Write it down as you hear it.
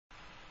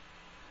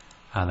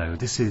Hello,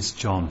 this is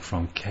John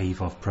from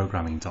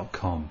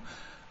caveofprogramming.com,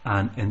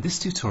 and in this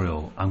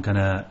tutorial I'm going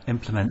to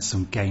implement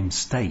some game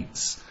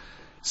states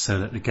so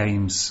that the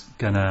game's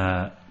going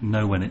to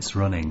know when it's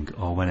running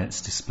or when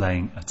it's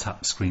displaying a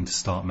tap screen to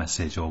start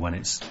message or when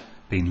it's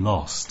been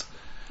lost.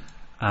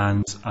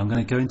 And I'm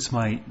going to go into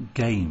my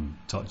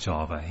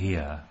game.java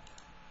here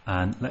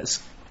and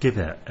let's give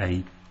it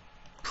a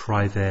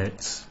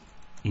private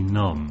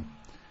enum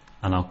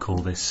and I'll call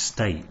this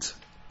state.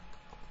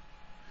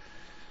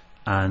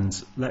 And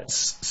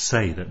let's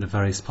say that the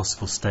various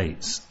possible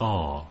states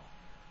are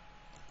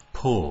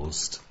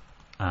paused,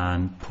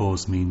 and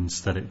pause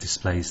means that it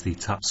displays the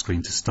tap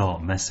screen to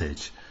start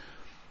message,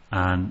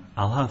 and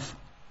I'll have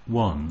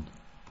one,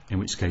 in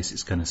which case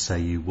it's going to say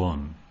you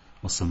won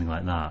or something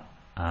like that,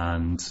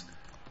 and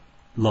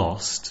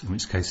lost, in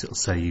which case it'll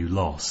say you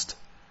lost.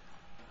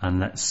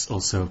 And let's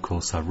also of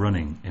course have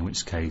running, in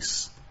which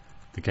case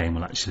the game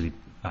will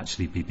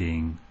actually be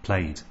being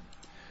played.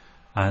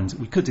 And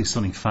we could do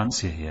something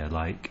fancier here,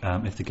 like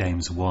if the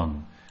game's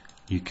won,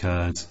 you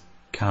could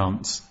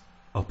count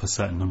up a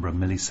certain number of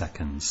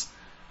milliseconds,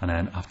 and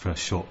then after a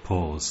short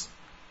pause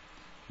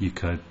you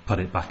could put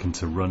it back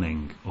into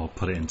running or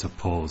put it into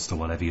paused or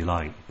whatever you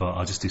like. But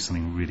I'll just do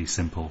something really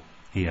simple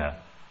here,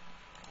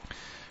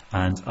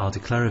 and I'll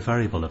declare a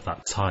variable of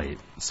that type.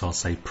 So I'll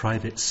say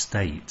private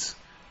state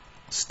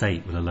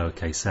with a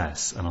lowercase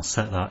s, and I'll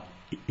set that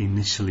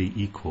initially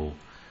equal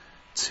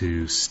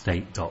to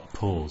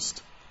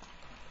state.paused.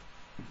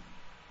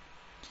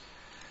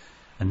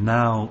 And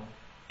now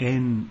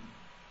in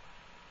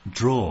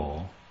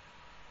draw,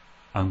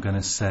 I'm going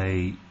to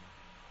say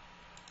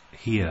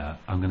here,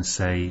 I'm going to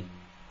say,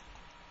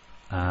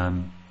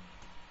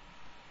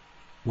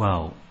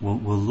 we'll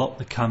lock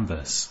the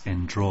canvas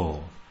in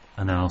draw,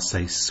 and then I'll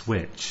say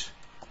switch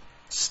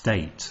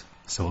state.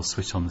 So I'll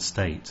switch on the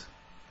state,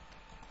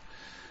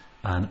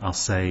 and I'll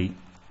say,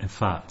 in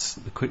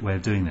fact, the quick way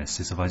of doing this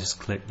is if I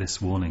just click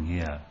this warning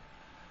here,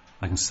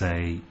 I can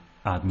say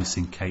add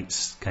missing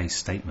case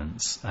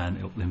statements, and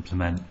it will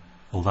implement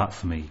all that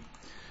for me.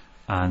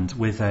 And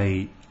with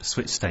a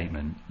switch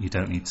statement you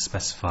don't need to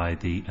specify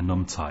the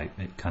enum type,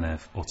 it kind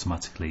of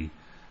automatically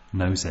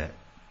knows it.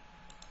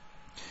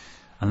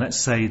 And let's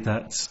say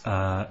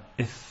that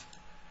if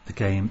the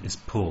game is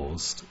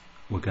paused,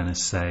 we're going to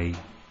say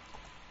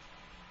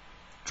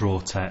draw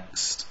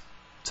text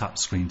tap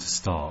screen to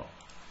start.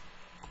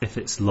 If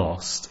it's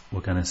lost,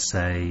 we're going to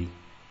say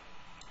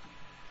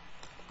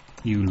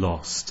you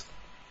lost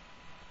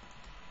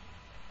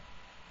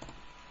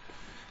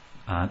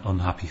an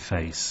unhappy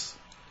face.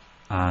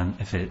 And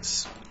if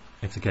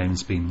the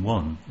game's been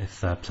won, if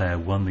the player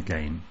won the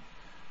game,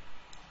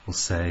 we'll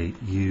say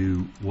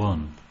you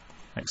won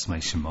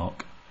exclamation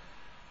mark.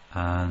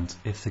 And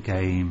if the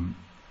game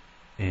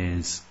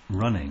is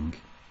running,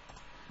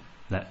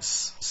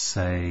 let's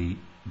say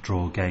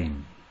draw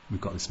game. We've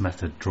got this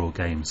method draw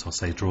game, so I'll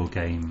say draw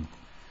game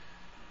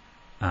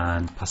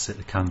and pass it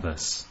the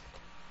canvas.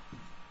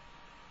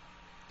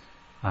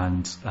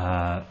 And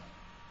for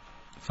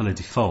the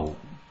default,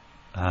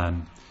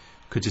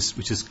 could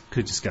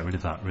just get rid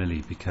of that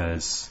really,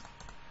 because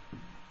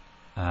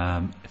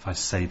if I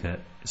save it,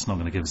 it's not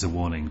going to give us a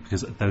warning,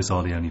 because those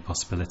are the only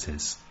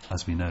possibilities,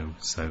 as we know.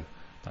 So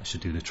that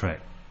should do the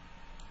trick.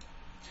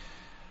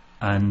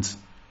 And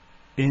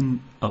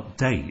in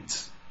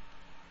update,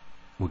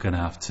 we're going to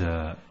have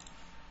to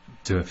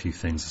do a few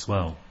things as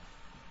well.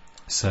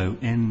 So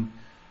in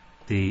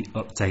the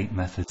update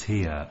method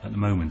here, at the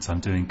moment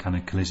I'm doing kind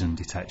of collision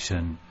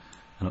detection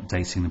and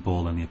updating the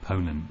ball and the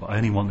opponent, but I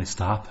only want this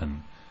to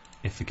happen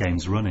if the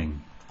game's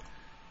running.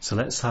 So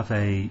let's have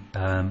a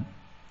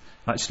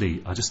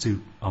actually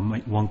I'll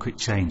make one quick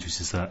change, which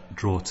is that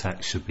draw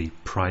text should be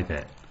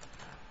private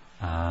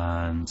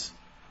and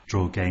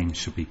draw game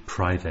should be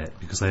private,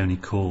 because I only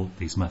call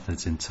these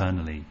methods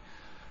internally.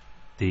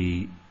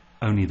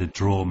 Only the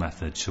draw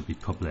method should be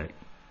public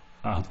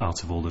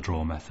out of all the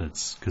draw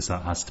methods, because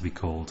that has to be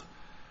called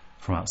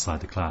from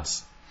outside the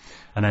class.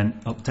 And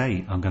then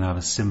update, I'm going to have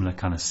a similar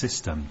kind of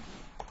system.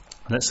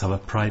 Let's have a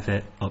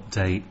private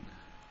update,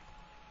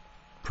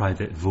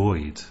 private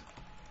void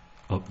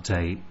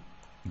update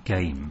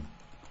game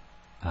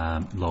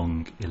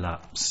long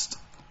elapsed,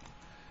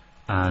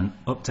 and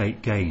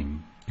update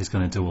game is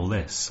going to do all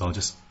this. So I'll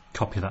just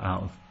copy that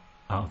out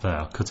of there,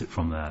 I'll cut it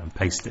from there and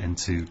paste it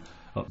into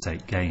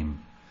update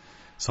game.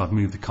 So I've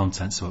moved the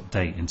contents of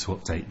update into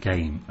update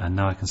game, and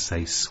now I can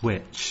say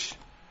switch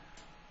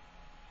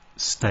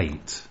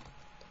state.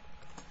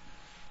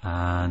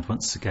 And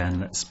once again,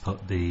 let's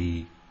put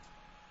the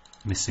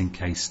missing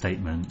case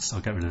statements.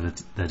 I'll get rid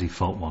of the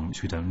default one,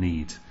 which we don't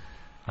need.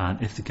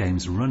 And if the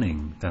game's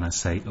running, then I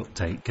say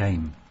update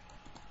game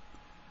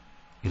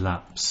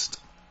elapsed.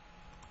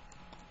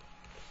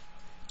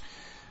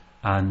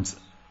 And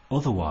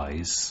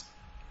otherwise,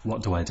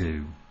 what do I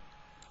do?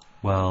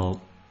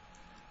 Well,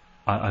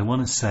 I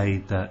want to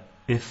say that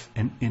if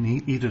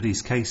in either of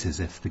these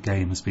cases, if the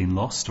game has been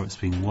lost or it's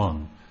been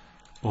won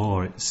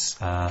or it's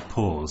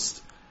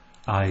paused,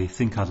 I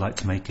think I'd like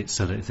to make it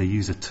so that if the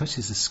user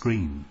touches the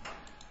screen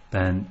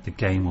then the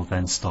game will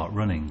then start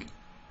running.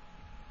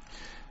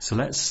 So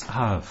let's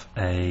have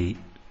a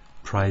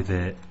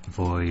private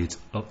void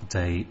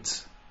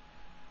update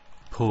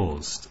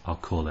paused, I'll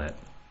call it,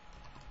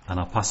 and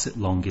I'll pass it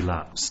long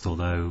elapsed,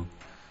 although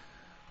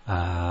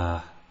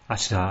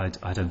actually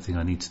I don't think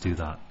I need to do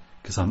that,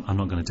 because I'm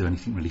not going to do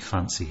anything really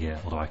fancy here,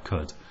 although I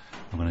could.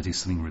 I'm going to do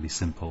something really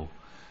simple,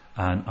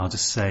 and I'll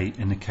just say,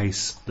 in the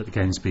case that the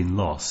game's been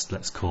lost,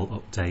 let's call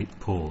update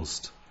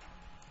paused.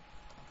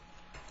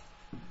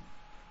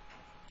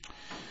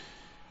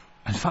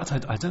 In fact,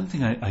 I don't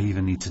think I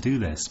even need to do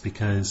this,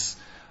 because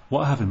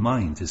what I have in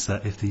mind is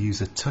that if the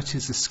user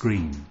touches the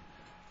screen,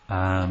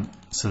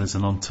 so there's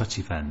an on-touch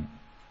event,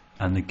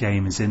 and the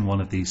game is in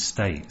one of these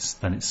states,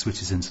 then it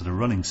switches into the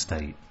running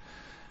state.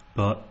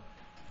 But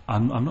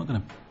I'm not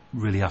going to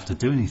really have to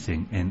do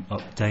anything in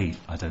update,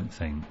 I don't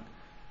think.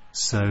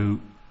 So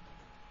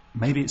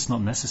maybe it's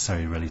not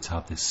necessary really to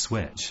have this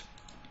switch.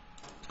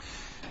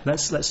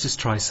 Let's just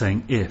try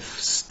saying if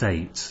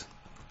state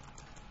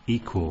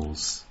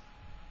equals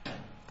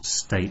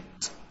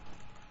state.running.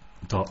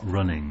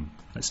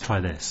 Let's try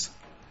this.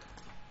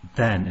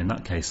 Then in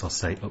that case I'll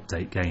say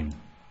update game.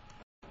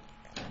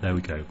 There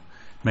we go.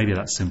 Maybe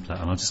that's simpler,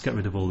 and I'll just get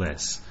rid of all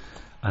this.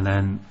 And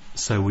then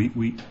so we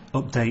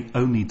update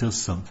only does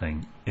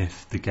something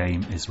if the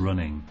game is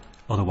running,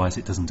 otherwise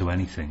it doesn't do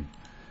anything.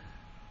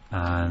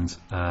 And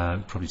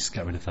probably just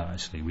get rid of that,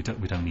 actually. We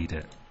don't need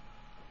it.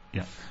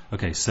 Yeah.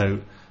 Okay,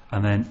 so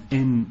and then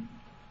in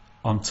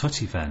on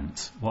touch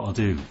event, what I'll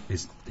do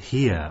is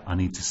here I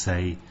need to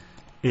say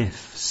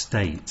if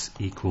state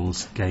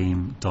equals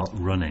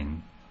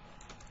game.running,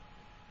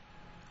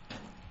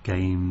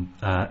 game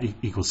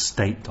equals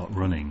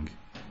state.running.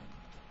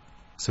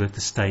 So if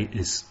the state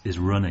is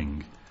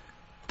running,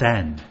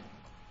 then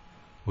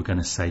we're going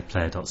to say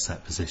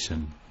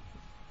player.setPosition.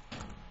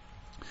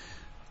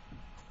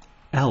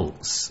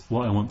 Else,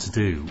 what I want to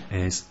do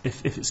is,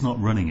 if it's not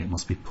running, it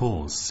must be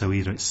paused. So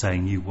either it's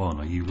saying you won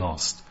or you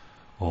lost,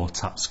 or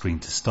tap screen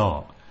to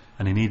start.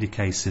 And in either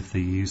case, if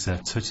the user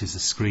touches the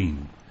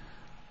screen,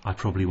 I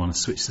probably want to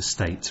switch the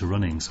state to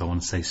running. So I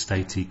want to say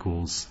state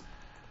equals,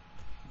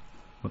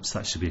 whoops,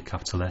 that should be a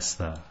capital S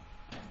there.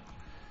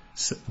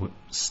 So,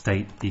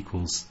 state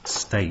equals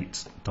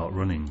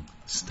state.running,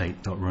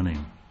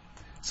 state.running.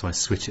 So I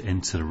switch it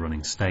into the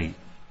running state.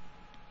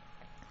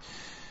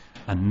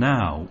 And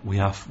now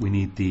we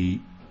need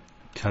the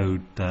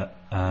code that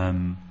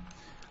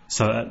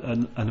so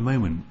at the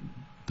moment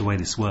the way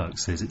this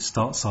works is it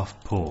starts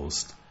off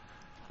paused,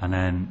 and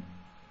then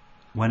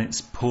when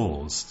it's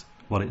paused,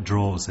 what it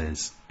draws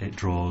is it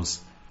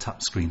draws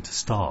tap screen to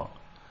start,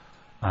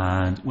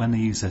 and when the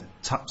user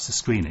taps the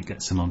screen it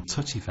gets an on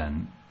touch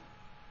event,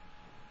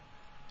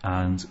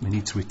 and we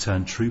need to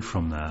return true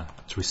from there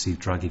to receive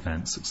drag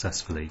event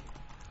successfully.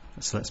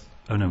 So let's,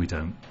 oh no we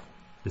don't,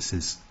 this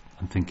is,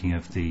 I'm thinking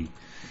of the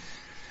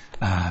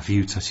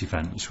view touch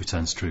event which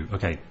returns true.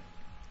 Okay,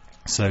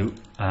 so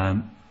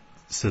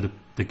so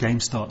the game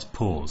starts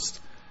paused,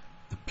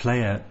 the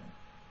player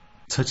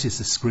touches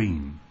the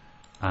screen,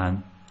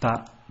 and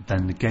that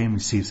then the game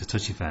receives a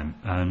touch event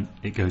and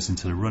it goes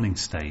into the running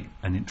state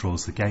and it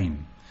draws the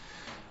game.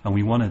 And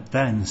we want to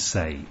then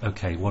say,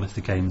 okay, what if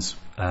the game's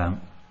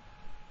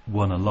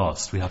won or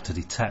lost? We have to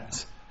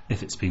detect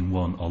if it's been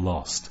won or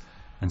lost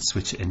and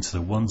switch it into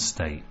the won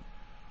state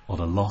or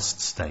the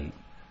lost state,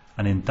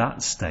 and in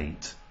that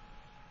state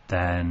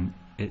then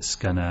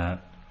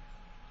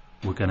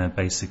we're gonna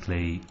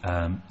basically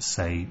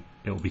say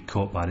it will be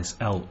caught by this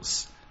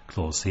else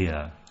clause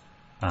here,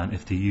 and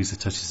if the user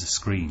touches the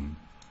screen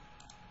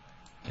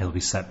it'll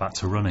be set back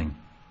to running.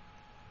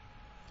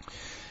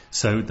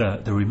 So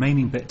the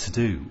remaining bit to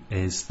do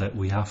is that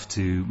we have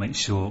to make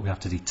sure, we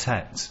have to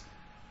detect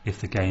if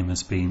the game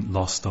has been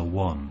lost or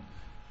won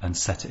and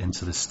set it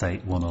into the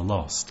state won or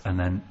lost, and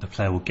then the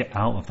player will get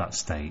out of that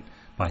state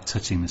by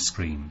touching the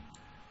screen,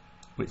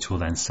 which will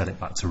then set it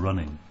back to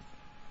running,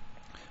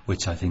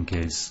 which I think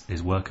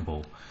is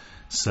workable.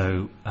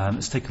 So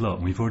let's take a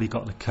look. We've already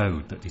got the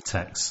code that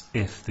detects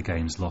if the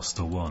game's lost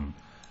or won,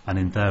 and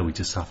in there we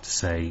just have to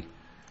say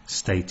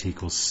state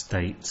equals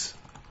state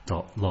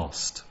dot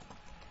lost,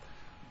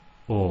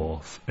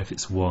 or if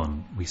it's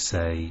won we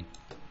say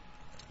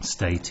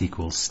state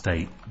equals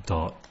state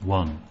dot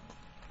won.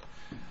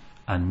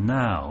 And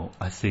now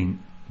I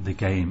think the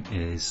game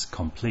is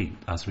complete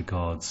as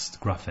regards the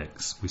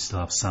graphics. We still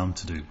have sound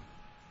to do,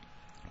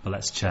 but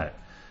let's check,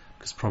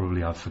 because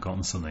probably I've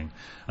forgotten something.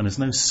 And there's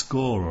no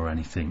score or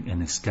anything in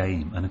this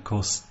game, and of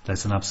course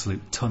there's an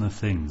absolute ton of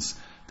things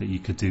that you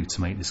could do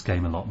to make this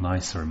game a lot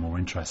nicer and more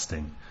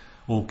interesting.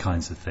 All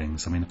kinds of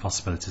things. I mean, the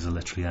possibilities are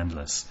literally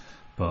endless,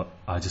 but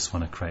I just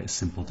want to create a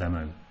simple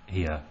demo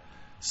here,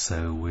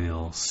 so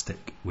we'll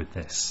stick with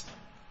this.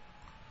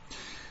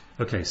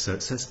 Okay, so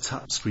it says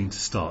tap screen to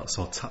start,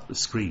 so I'll tap the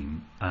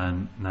screen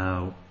and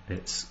now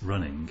it's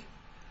running.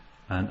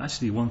 And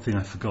actually one thing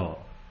I forgot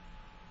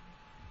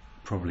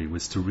probably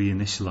was to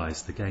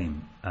reinitialize the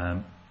game.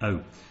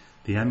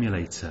 the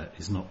emulator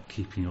is not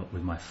keeping up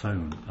with my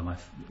phone, and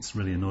it's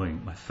really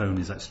annoying. My phone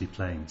is actually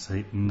playing,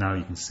 so now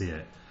you can see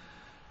it,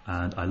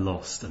 and I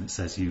lost, and it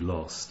says you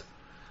lost.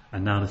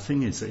 And now the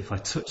thing is that if I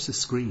touch the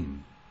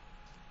screen,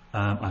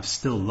 I've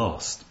still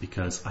lost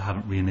because I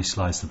haven't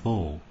reinitialized the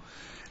ball.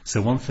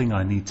 So one thing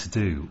I need to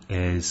do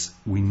is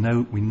we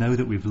know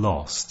that we've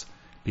lost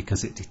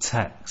because it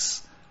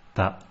detects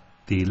that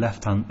the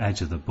left-hand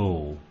edge of the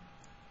ball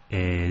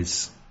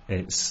is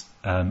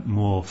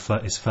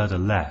further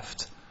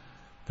left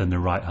than the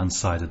right-hand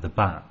side of the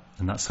bat,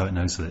 and that's how it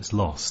knows that it's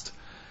lost.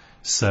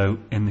 So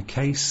in the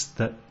case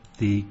that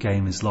the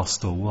game is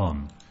lost or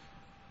won,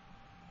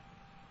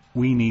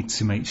 we need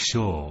to make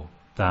sure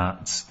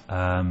that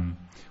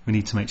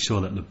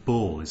the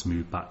ball is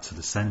moved back to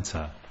the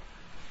center.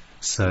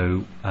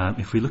 So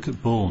if we look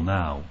at ball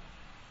now,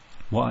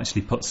 what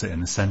actually puts it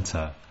in the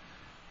center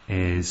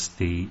is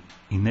the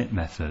init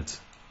method,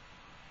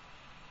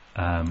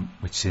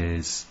 which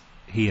is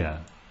here.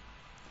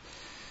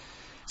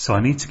 So I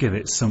need to give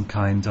it some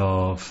kind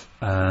of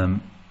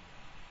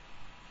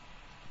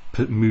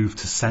move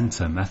to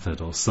center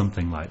method or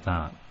something like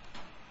that.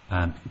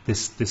 And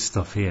this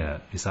stuff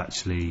here is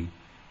actually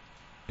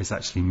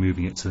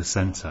moving it to the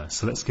center.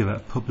 So let's give it a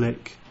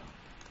public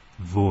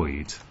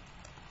void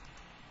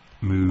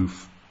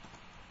move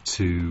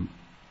to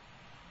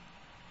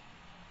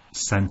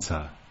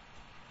center,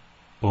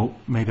 or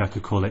maybe I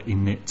could call it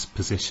init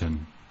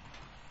position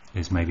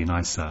is maybe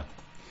nicer.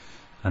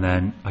 And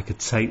then I could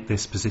take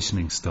this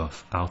positioning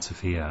stuff out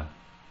of here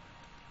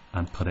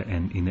and put it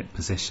in init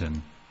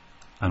position,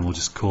 and we'll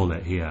just call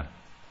it here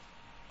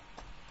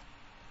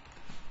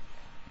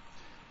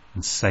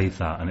and save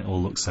that, and it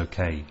all looks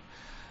okay.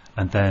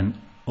 And then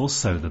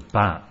also the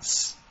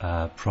bats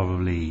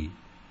probably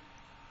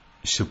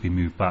should be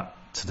moved back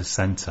to the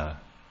center,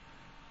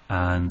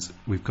 and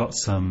we've got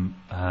some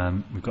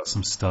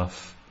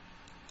stuff,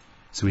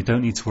 so we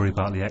don't need to worry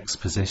about the X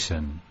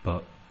position,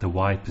 but the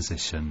Y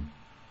position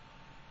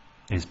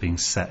is being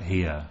set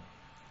here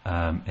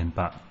in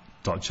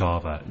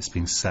bat.java. It's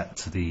being set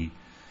to the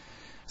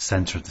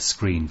center of the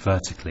screen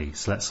vertically.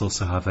 So let's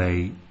also have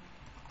a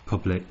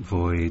public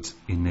void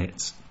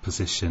init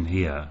position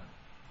here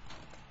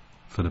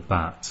for the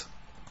bat,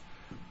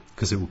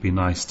 because it would be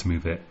nice to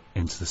move it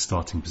into the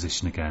starting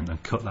position again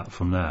and cut that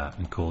from there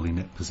and call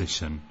init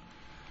position,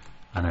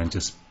 and then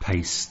just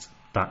paste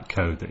that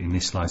code that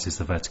initializes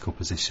the vertical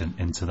position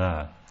into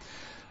there.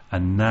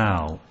 And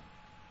now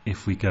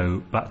if we go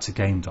back to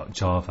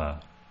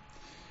game.java,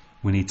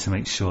 we need to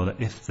make sure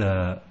that if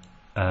the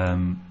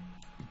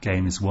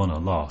game is won or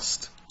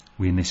lost,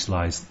 we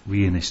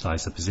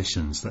reinitialize the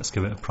positions. Let's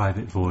give it a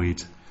private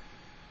void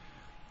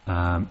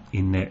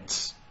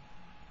init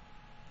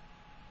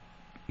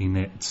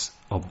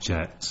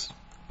object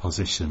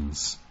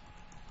positions,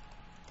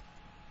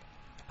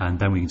 and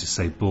then we can just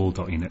say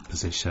ball.init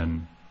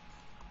position,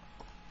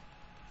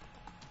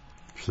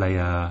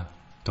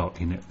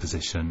 player.init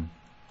position,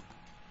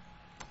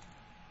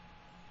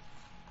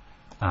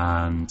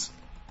 and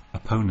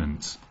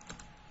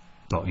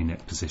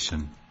opponent.init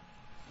position.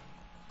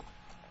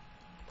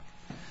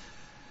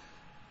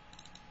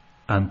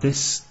 And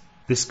this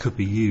could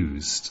be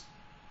used.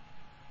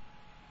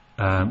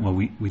 Well,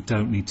 we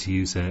don't need to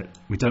use it.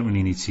 We don't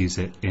really need to use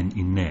it in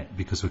init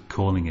because we're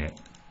calling it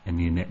in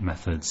the init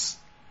methods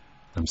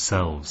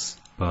themselves.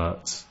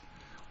 But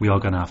we are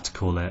going to have to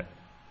call it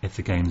if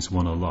the game's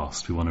won or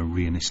lost. We want to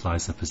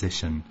reinitialize the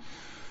position.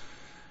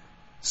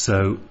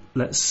 So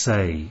let's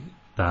say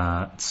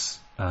that,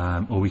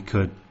 or we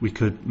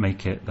could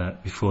make it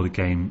that before the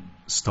game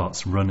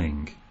starts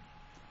running,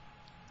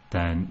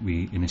 then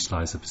we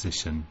initialize the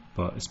position.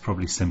 But it's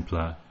probably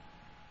simpler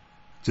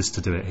just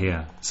to do it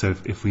here. So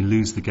if we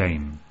lose the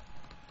game,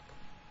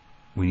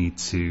 we need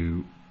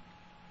to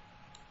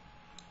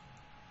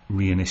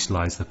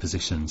reinitialize the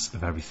positions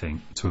of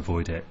everything to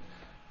avoid it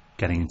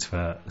getting into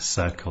a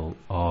circle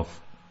of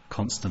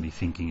constantly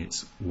thinking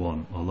it's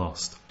won or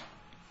lost.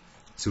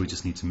 So we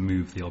just need to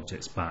move the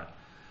objects back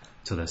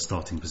to their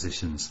starting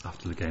positions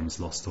after the game is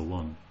lost or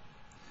won.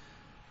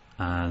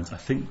 And I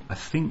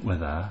think we're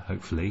there,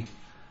 hopefully.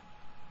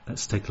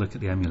 Let's take a look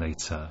at the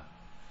emulator.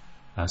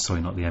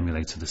 Sorry, not the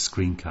emulator, the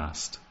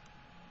screencast.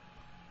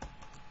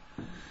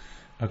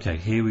 Okay,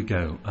 here we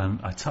go.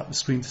 I tap the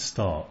screen to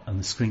start, and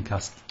the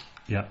screencast,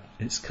 yeah,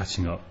 it's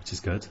catching up, which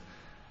is good.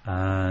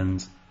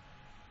 And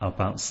I'll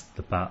bounce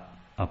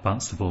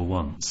the ball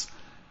once.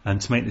 And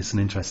to make this an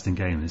interesting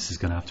game, this is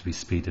going to have to be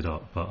speeded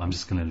up, but I'm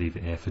just going to leave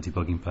it here for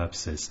debugging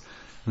purposes.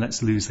 And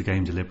let's lose the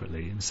game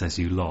deliberately. It says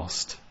you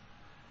lost.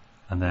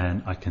 And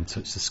then I can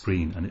touch the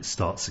screen and it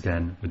starts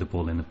again with the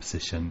ball in the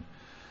position,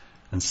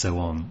 and so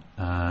on.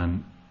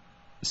 And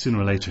sooner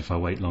or later, if I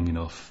wait long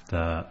enough,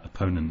 the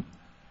opponent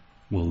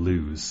will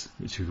lose,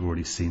 which we've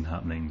already seen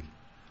happening.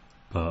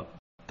 But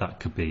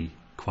that could be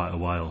quite a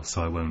while,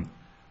 so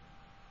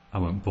I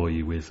won't bore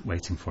you with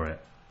waiting for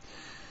it.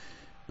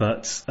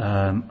 But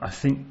I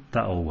think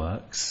that all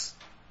works,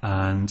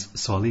 and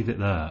so I'll leave it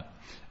there.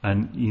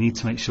 And you need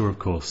to make sure, of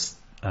course,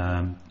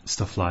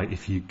 stuff like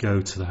if you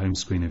go to the home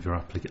screen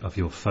of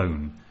your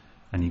phone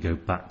and you go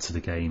back to the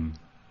game,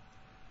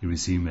 you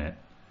resume it,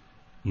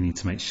 you need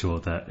to make sure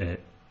that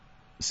it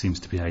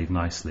seems to behave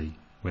nicely,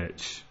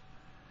 which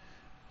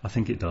I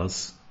think it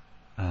does.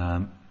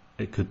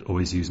 It could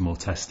always use more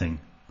testing,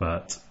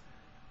 but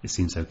it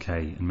seems okay,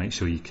 and make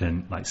sure you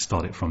can like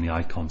start it from the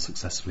icon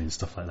successfully and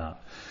stuff like that.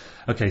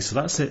 Okay, so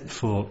that's it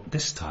for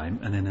this time,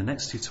 and in the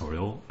next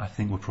tutorial I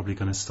think we're probably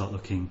going to start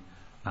looking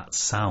at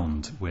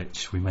sound,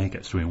 which we may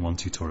get through in one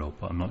tutorial,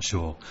 but I'm not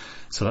sure.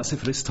 So that's it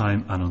for this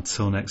time, and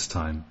until next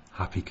time,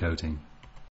 happy coding.